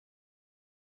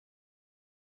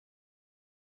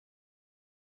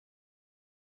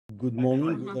Good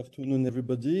morning, good afternoon,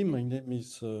 everybody. My name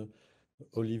is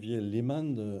Olivier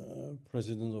Lehmann, the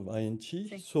president of INT.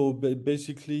 So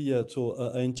basically, yeah, so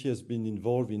INT has been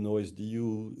involved in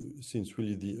OSDU since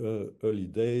really the early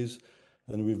days,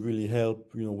 and we've really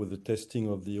helped, with the testing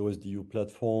of the OSDU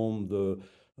platform, the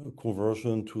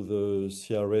conversion to the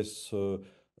CRS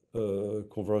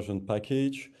conversion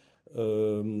package.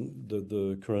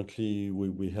 Currently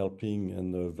we're helping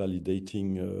and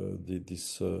validating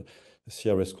this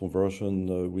CRS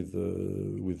conversion with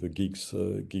the gigs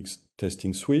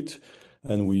testing suite,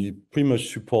 and we pretty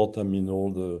much support, I mean,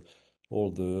 all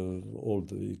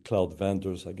the cloud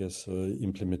vendors, I guess,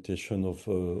 implementation of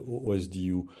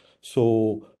OSDU.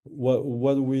 So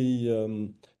what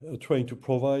we trying to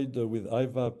provide with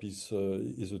IVAP is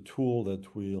a tool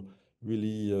that will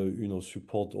really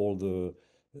support all the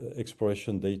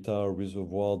exploration data,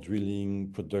 reservoir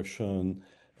drilling, production,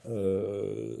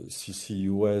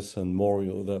 CCUS, and more,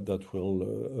 that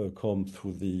will come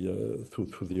through the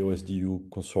OSDU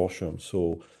consortium.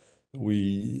 So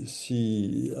we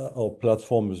see our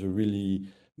platform as a really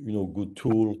good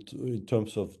tool in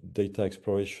terms of data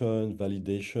exploration,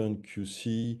 validation,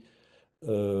 QC,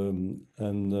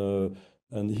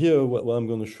 and here what I'm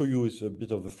going to show you is a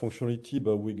bit of the functionality,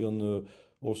 but we're going to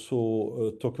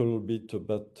also talk a little bit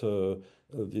about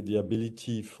the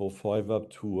ability for IVAP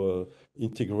to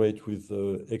integrate with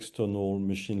external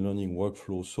machine learning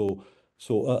workflow.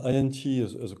 So INT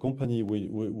as a company,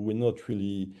 we're not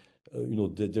really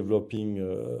developing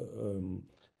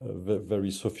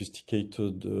very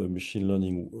sophisticated machine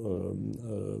learning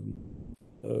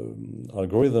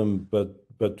algorithm,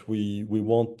 but we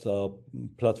want our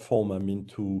platform, I mean,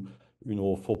 to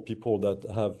for people that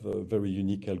have a very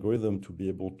unique algorithm, to be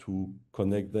able to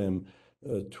connect them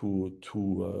to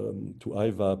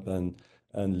IVAP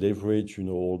and leverage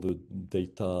all the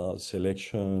data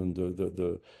selection,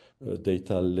 the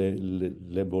data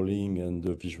labeling, and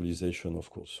the visualization,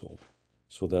 of course.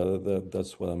 So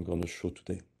that's what I'm going to show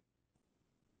today.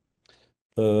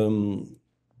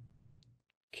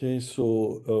 Okay,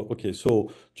 so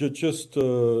just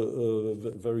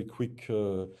very quick,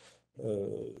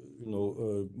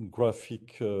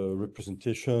 graphic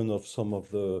representation of some of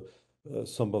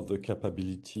the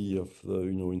capability of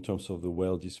in terms of the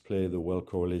well display, the well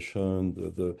correlation,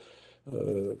 the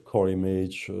core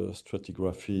image,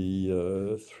 stratigraphy,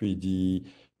 3D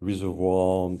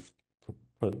reservoir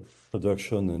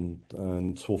production,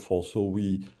 and so forth. So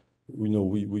we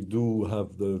do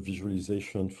have the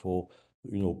visualization for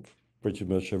pretty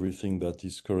much everything that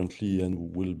is currently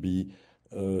and will be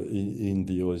in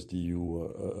the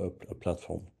OSDU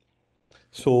platform.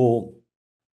 So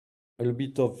a little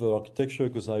bit of architecture,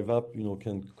 because IVAP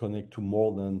can connect to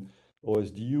more than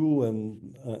OSDU,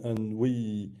 and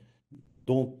we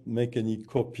don't make any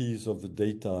copies of the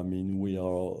data. I mean, we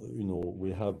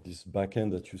have this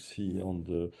backend that you see on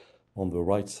the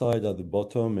right side at the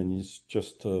bottom, and it's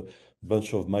just a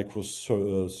bunch of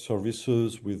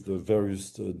microservices with the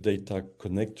various data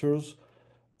connectors.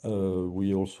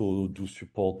 We also do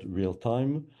support real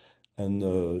time, and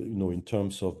in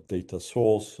terms of data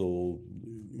source, so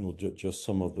just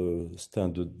some of the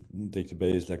standard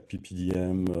database like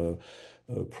PPDM,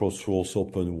 ProSource,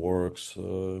 OpenWorks.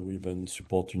 We even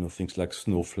support things like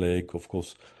Snowflake, of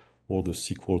course, or the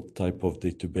SQL type of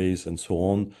database, and so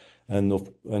on. And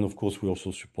of course, we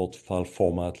also support file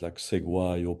format like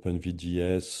Segway,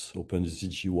 OpenVGS,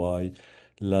 OpenZGY,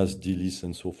 LASDLIS,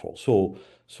 and so forth. So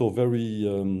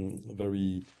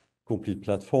very complete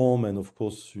platform. And of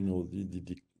course,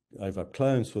 the IVAP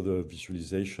client, so the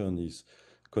visualization is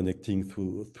connecting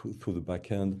through the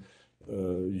backend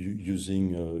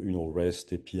using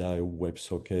REST API,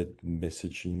 WebSocket,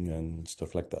 messaging, and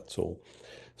stuff like that. So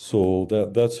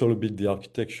that's a little bit the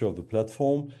architecture of the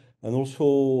platform. And also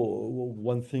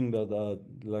one thing that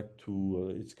I'd like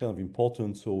to, it's kind of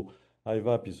important. So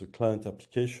IVAP is a client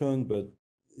application, but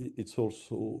it's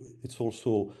also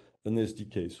an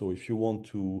SDK. So if you want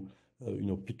to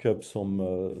pick up some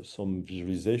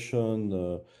visualization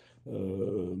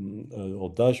or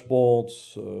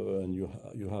dashboards, and you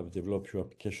have developed your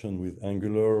application with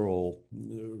Angular or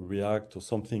React or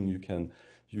something, you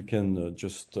can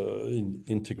just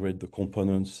integrate the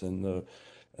components and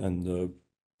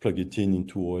plug it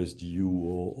into OSDU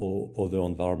or other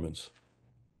environments.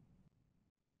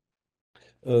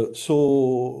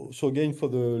 So again, for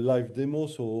the live demo,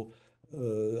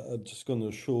 I'm just going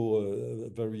to show a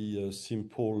very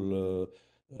simple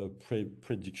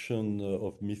prediction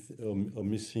of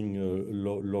missing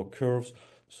log curves.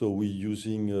 So we're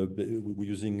using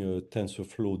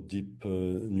TensorFlow deep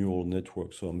neural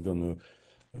network. So I'm going to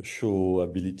show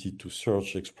ability to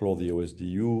search, explore the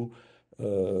OSDU,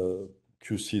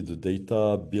 QC the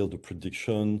data, build a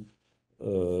prediction,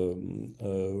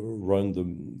 run the,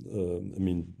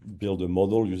 build a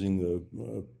model using the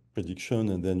prediction,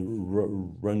 and then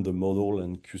run the model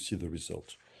and QC the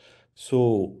result.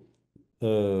 So,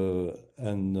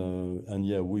 and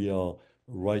yeah, we are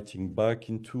writing back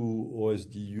into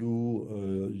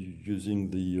OSDU using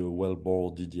the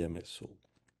well-bore DDMS.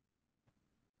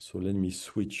 So let me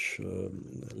switch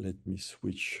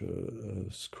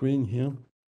screen here.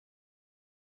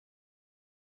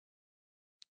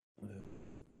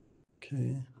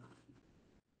 Okay.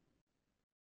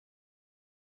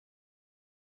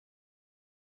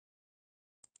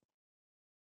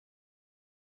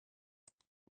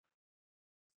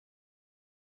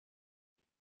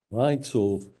 Right.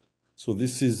 So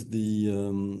this is the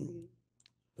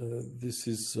this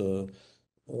is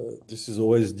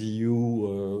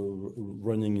OSDU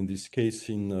running in this case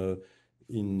in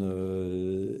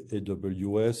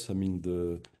AWS. I mean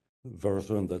the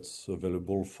version that's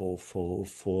available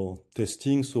for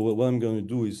testing. So what I'm going to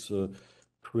do is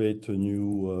create a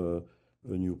new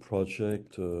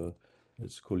project.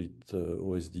 Let's call it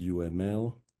OSDU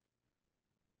ML.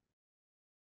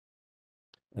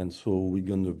 And so we're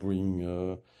gonna bring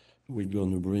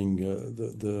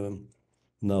the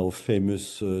now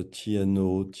famous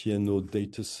TNO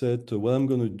data set. What I'm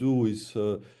gonna do is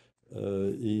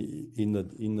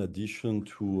in addition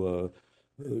to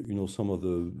some of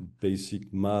the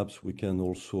basic maps, we can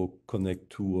also connect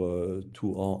to our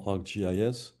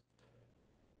ArcGIS.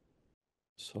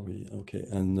 Sorry, okay,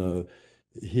 and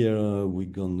here we're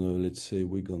gonna, let's say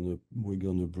we're gonna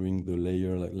bring the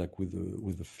layer like with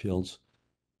the fields.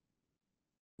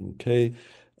 Okay,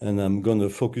 and I'm gonna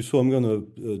focus. So I'm gonna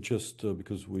just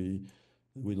because we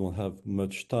don't have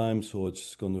much time, so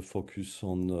it's gonna focus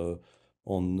on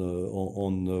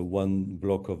one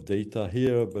block of data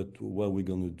here. But what we're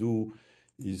gonna do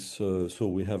is so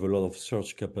we have a lot of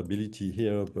search capability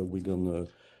here, but we're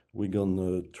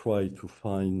gonna try to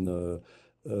find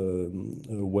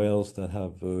wells that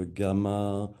have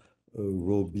gamma,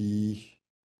 Roby,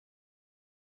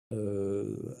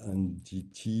 and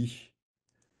DT.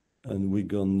 And we're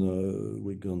gonna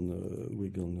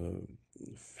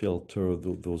filter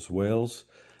those wells,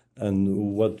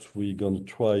 and what we're gonna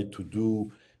try to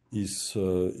do is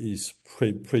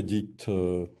predict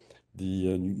the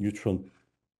neutron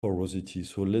porosity.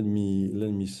 So let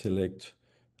me select.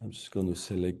 I'm just gonna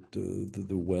select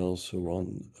the wells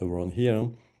around here,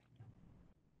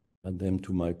 add them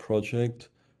to my project,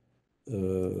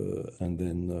 and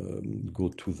then go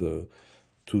to the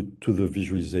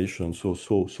visualization. So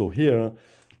here.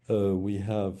 We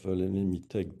have, let me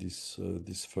take this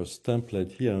first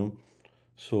template here.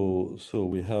 So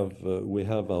we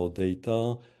have our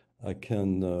data. I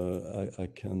can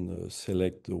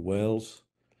select the wells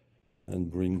and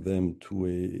bring them to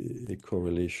a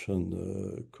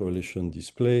correlation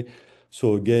display.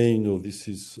 So again, this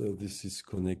is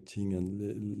connecting,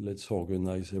 and let's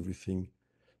organize everything.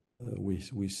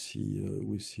 We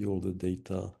see all the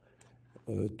data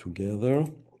together.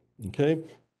 Okay.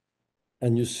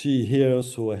 And you see here,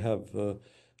 so I have the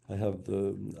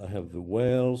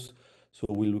wells. So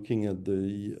we're looking at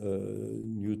the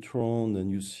neutron,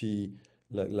 and you see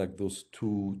like those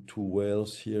two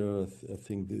wells here. I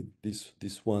think that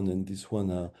this one and this one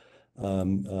are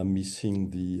missing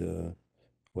the.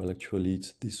 Well, actually,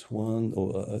 it's this one.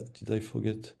 Or did I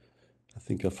forget? I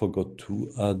think I forgot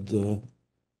to add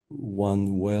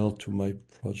one well to my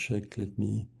project. Let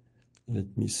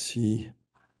me see.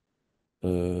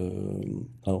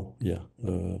 Oh, yeah.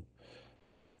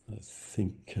 I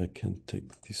think I can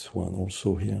take this one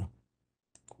also here.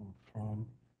 Confirm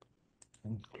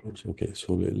and close. Okay,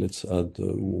 so let's add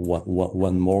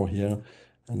one more here,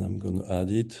 and I'm going to add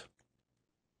it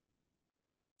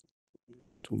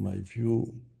to my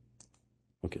view.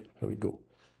 Okay, here we go.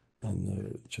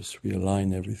 And just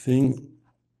realign everything.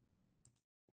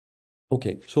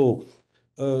 Okay, so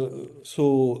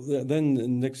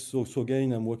then next, so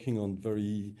again, I'm working on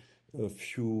very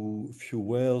few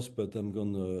wells, but I'm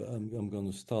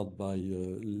gonna start by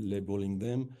labeling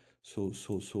them. So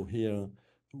here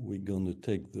we're gonna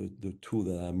take the two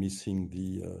that are missing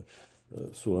the.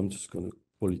 So I'm just gonna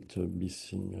call it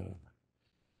missing.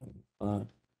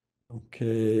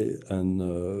 Okay, and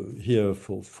here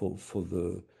for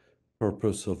the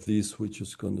purpose of this, we're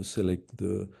just gonna select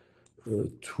the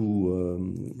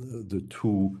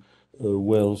two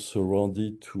wells around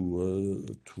it to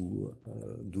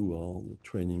do our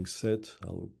training set.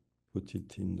 I'll put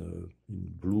it in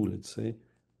blue, let's say,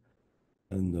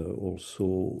 and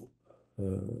also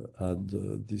add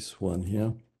this one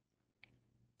here.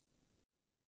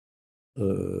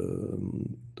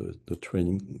 The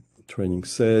training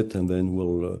set, and then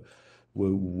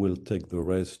we'll take the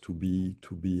rest to be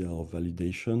our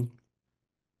validation.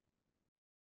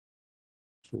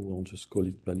 So I'll just call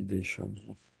it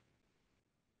validation.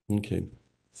 Okay.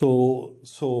 So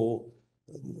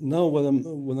now what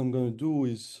I'm going to do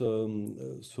is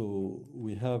so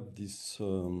we have this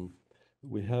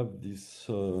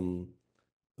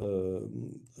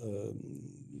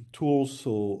tools,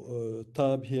 so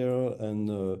tab here,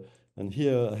 and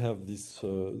here I have this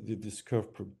curve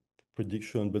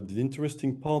prediction. But the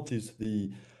interesting part is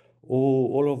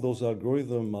all of those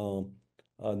algorithms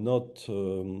are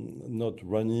not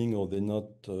running, or they're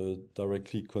not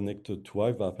directly connected to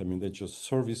IVAP. I mean, they're just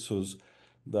services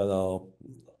that are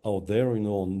out there,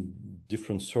 on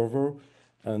different server.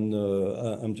 And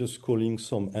I'm just calling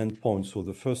some endpoints. So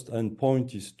the first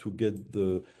endpoint is to get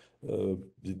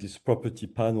this property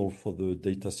panel for the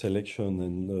data selection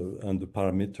and the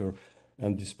parameter.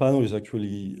 And this panel is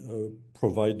actually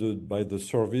provided by the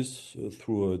service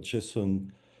through a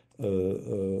JSON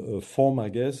form, I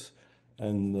guess.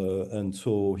 And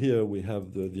so here we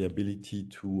have the ability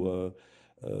to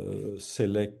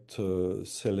select.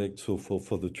 So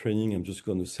for the training, I'm just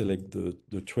going to select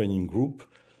the training group.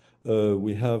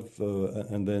 We have,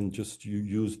 and then just you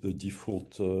use the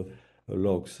default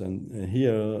logs. And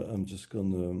here I'm just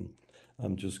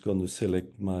gonna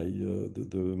select my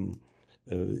the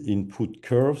input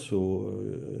curve. So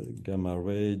gamma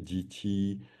ray,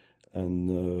 DT, and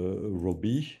rho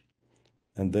B.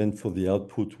 And then for the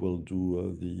output, we'll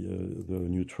do the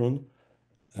neutron.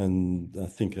 And I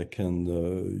think I can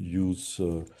use,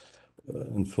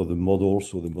 and for the model,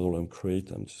 so the model I'm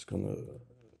creating, I'm just gonna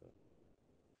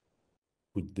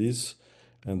put this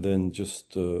and then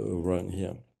just run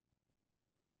here.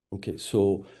 Okay,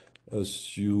 so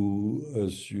as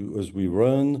we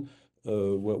run,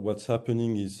 what's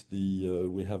happening is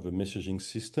we have a messaging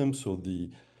system. So the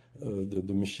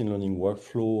machine learning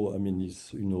workflow, I mean,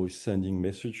 is sending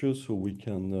messages. So we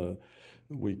can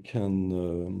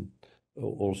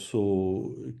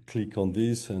also click on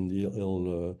this, and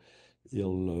he'll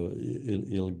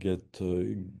get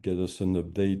us an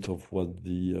update of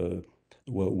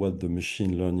what the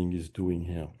machine learning is doing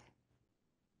here.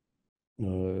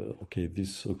 Okay,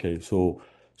 so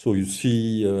you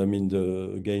see, I mean,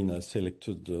 again, I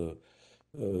selected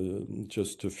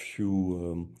just a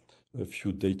few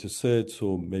data sets,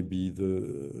 so maybe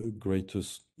the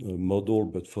greatest model,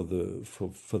 but for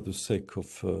the sake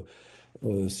of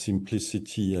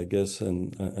simplicity, I guess,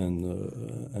 and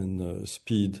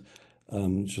speed,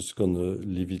 I'm just gonna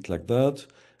leave it like that.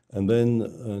 And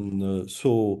then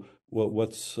so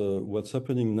what's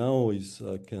happening now is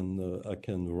I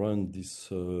can run this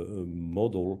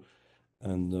model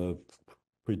and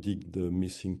predict the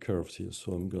missing curves here.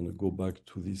 So I'm gonna go back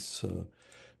to this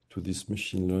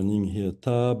machine learning here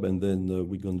tab, and then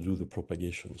we're gonna do the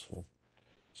propagation.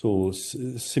 So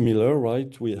similar,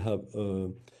 right? We have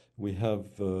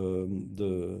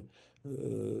the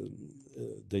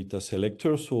data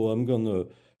selector.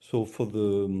 So for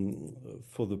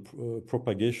the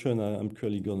propagation, I'm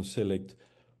currently going to select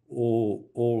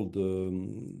all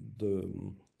the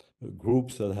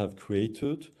groups that I have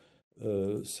created.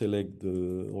 Select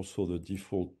also the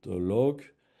default log.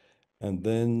 And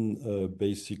then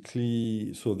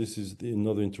basically, so this is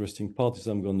another interesting part, is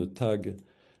I'm going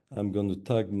to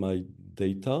tag my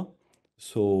data.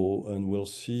 So, and we'll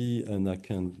see, and I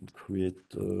can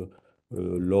create a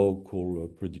log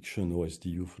called prediction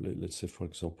OSDU, let's say, for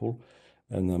example,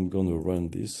 and I'm going to run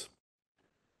this.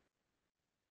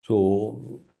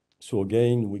 So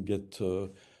again, we get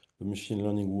the machine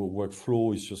learning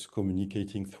workflow is just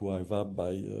communicating through IVAP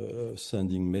by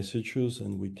sending messages,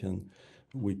 and we can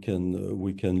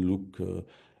look,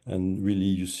 and really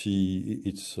you see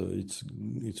it's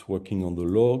working on the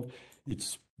log.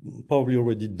 It's probably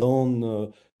already done,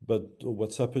 but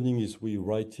what's happening is we're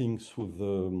writing through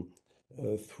the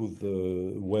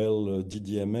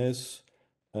DDMS,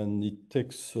 and it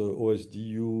takes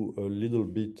OSDU a little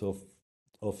bit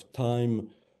of time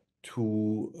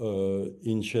to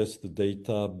ingest the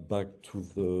data back to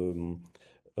the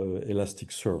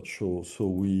Elasticsearch. So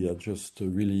we are just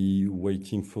really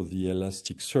waiting for the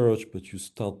Elasticsearch, but you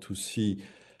start to see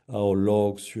our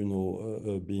logs,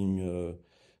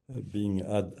 being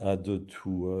added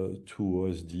to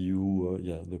OSDU.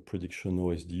 Yeah, the prediction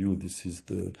OSDU.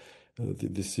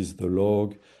 This is the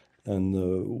log. And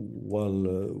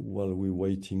while we're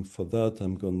waiting for that,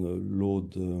 I'm gonna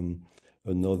load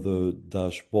another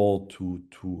dashboard to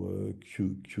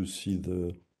QC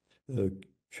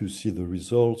QC the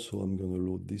results. So I'm going to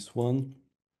load this one.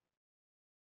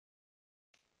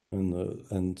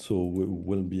 And so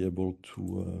we'll be able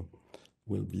to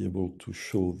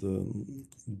show the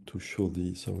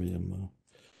sorry, I'm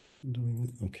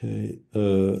doing okay.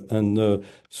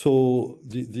 So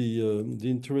the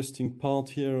interesting part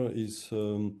here is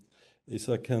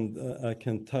I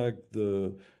can tag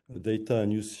the data,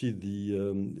 and you see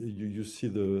you see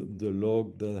the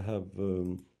log that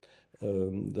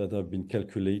have been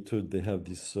calculated. They have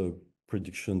this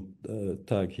prediction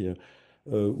tag here.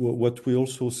 What we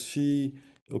also see,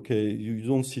 okay, you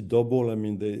don't see double. I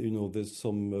mean, there's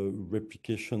some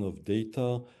replication of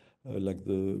data, like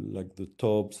the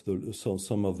tops,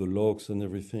 some of the logs and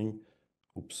everything.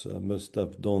 Oops, I must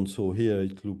have done. So here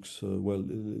it looks, well,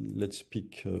 let's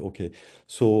pick, okay.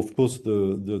 So of course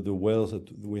the wells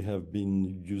that we have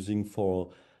been using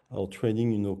for our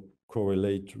training,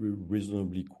 correlate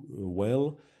reasonably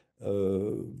well.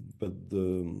 But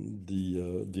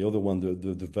the other one,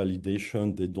 the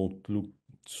validation, they don't look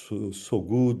so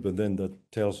good, but then that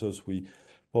tells us we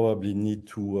probably need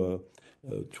to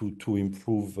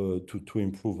improve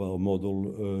our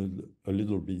model a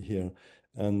little bit here.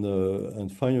 And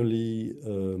finally,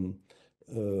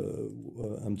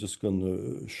 I'm just going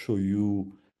to show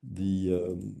you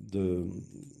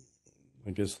I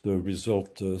guess the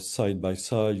result side by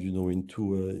side,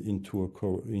 into a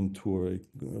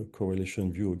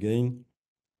correlation view again.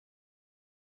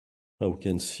 We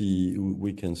can see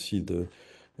the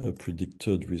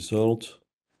predicted result.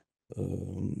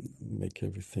 Make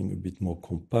everything a bit more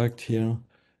compact here.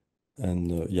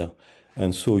 And yeah,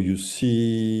 and so you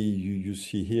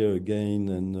see here again,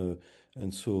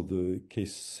 and so the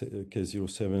case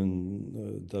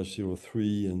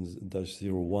 07-03 and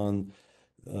 -01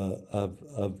 have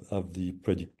the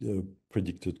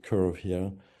predicted curve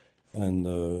here, and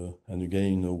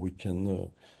again we can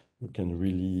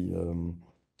really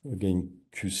again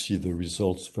QC the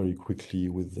results very quickly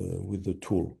with the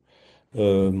tool.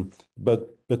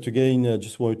 But again, I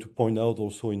just wanted to point out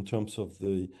also in terms of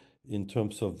the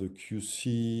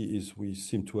QC is we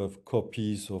seem to have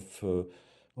copies of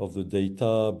the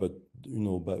data, but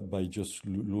by just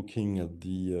looking at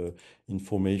the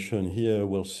information here,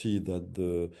 we'll see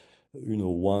that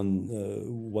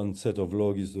one set of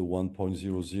log is the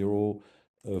 1.00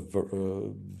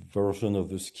 version of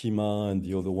the schema, and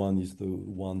the other one is the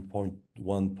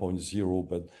 1.1.0.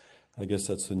 But I guess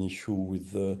that's an issue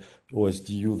with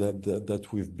OSDU that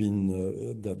we've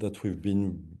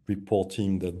been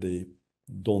reporting, that they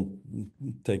don't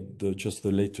take just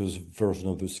the latest version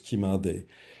of the schema. They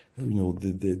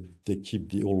keep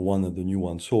the old one and the new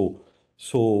one. So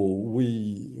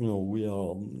we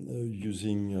are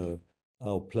using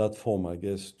our platform, I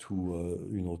guess, to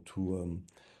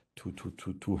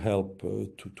help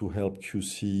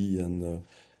QC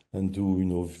and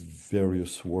do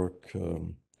various work.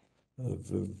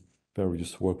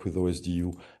 Various work with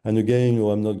OSDU. And again,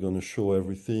 I'm not going to show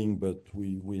everything, but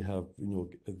we have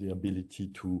the ability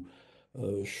to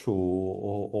show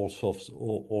all sorts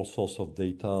of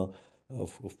data.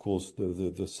 Of course,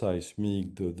 the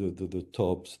seismic, the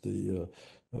tops, the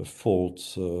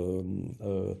faults.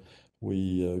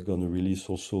 We are going to release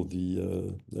also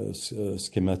the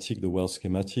schematic, the well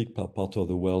schematic, part of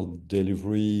the well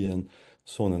delivery, and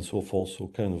so on and so forth. So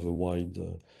kind of a wide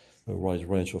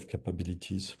range of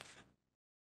capabilities.